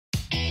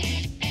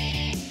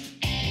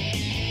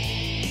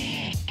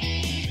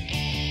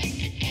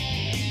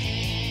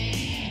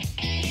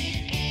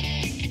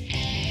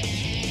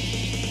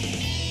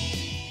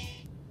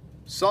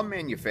Some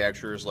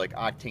manufacturers like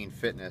Octane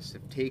Fitness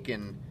have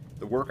taken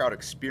the workout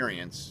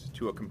experience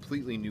to a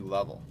completely new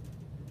level.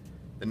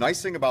 The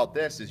nice thing about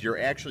this is you're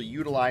actually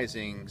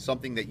utilizing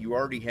something that you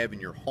already have in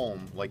your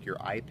home, like your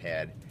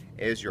iPad,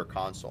 as your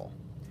console.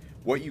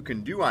 What you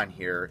can do on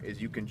here is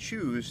you can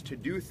choose to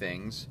do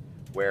things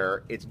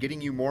where it's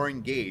getting you more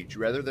engaged.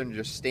 Rather than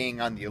just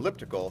staying on the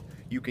elliptical,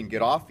 you can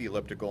get off the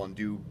elliptical and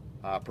do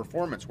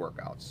performance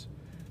workouts.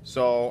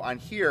 So on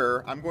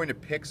here, I'm going to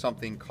pick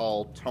something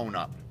called Tone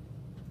Up.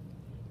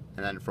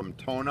 And then from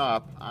Tone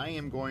Up, I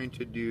am going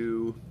to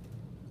do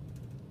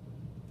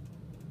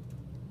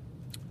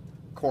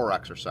core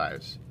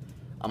exercise.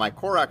 On my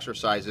core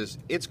exercises,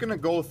 it's going to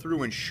go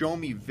through and show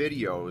me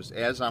videos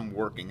as I'm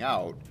working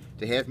out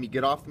to have me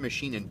get off the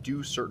machine and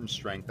do certain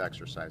strength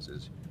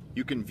exercises.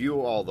 You can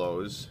view all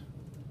those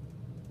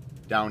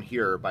down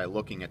here by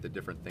looking at the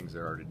different things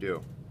there are to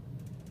do.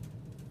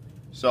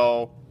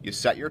 So you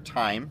set your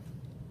time.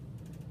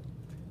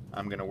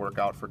 I'm going to work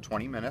out for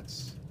 20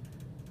 minutes.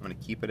 I'm going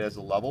to keep it as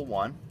a level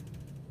 1.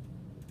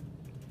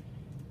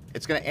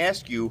 It's going to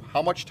ask you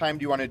how much time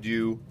do you want to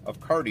do of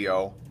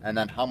cardio, and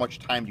then how much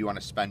time do you want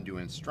to spend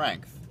doing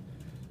strength.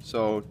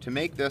 So to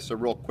make this a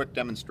real quick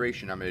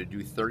demonstration, I'm going to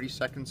do 30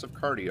 seconds of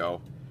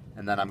cardio,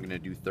 and then I'm going to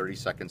do 30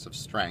 seconds of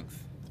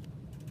strength.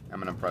 I'm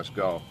going to press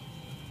go.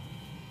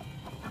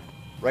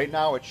 Right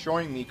now it's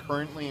showing me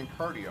currently in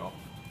cardio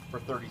for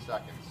 30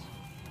 seconds.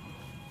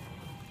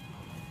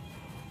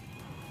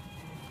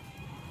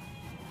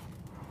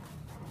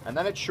 And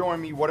then it's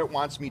showing me what it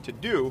wants me to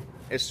do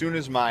as soon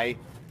as my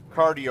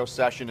cardio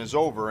session is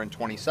over in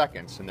 20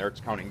 seconds, and there it's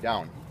counting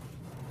down.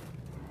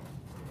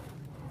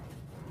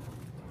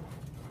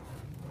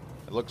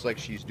 It looks like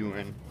she's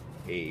doing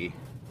a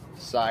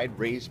side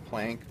raised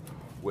plank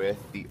with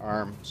the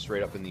arm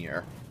straight up in the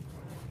air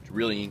to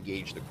really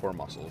engage the core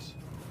muscles.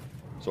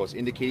 So it's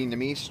indicating to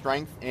me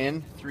strength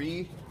in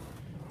 3,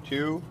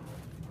 2,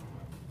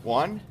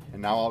 1,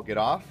 and now I'll get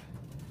off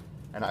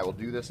and I will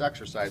do this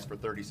exercise for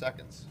 30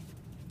 seconds.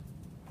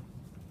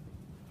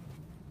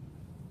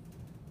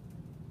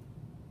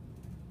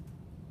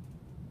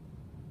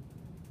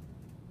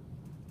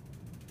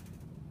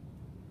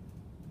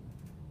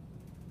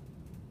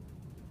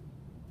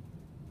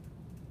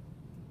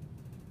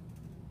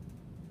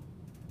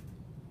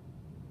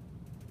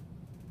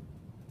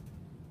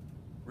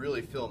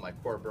 Really feel my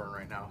core burn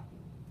right now.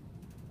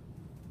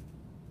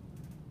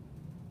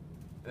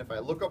 And if I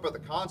look up at the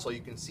console,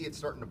 you can see it's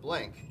starting to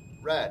blink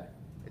red.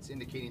 It's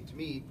indicating to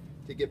me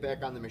to get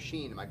back on the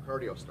machine and my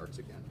cardio starts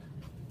again.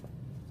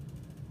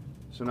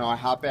 So now I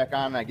hop back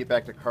on and I get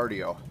back to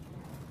cardio.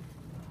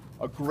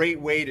 A great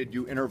way to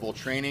do interval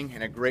training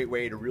and a great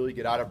way to really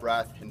get out of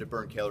breath and to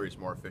burn calories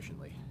more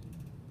efficiently.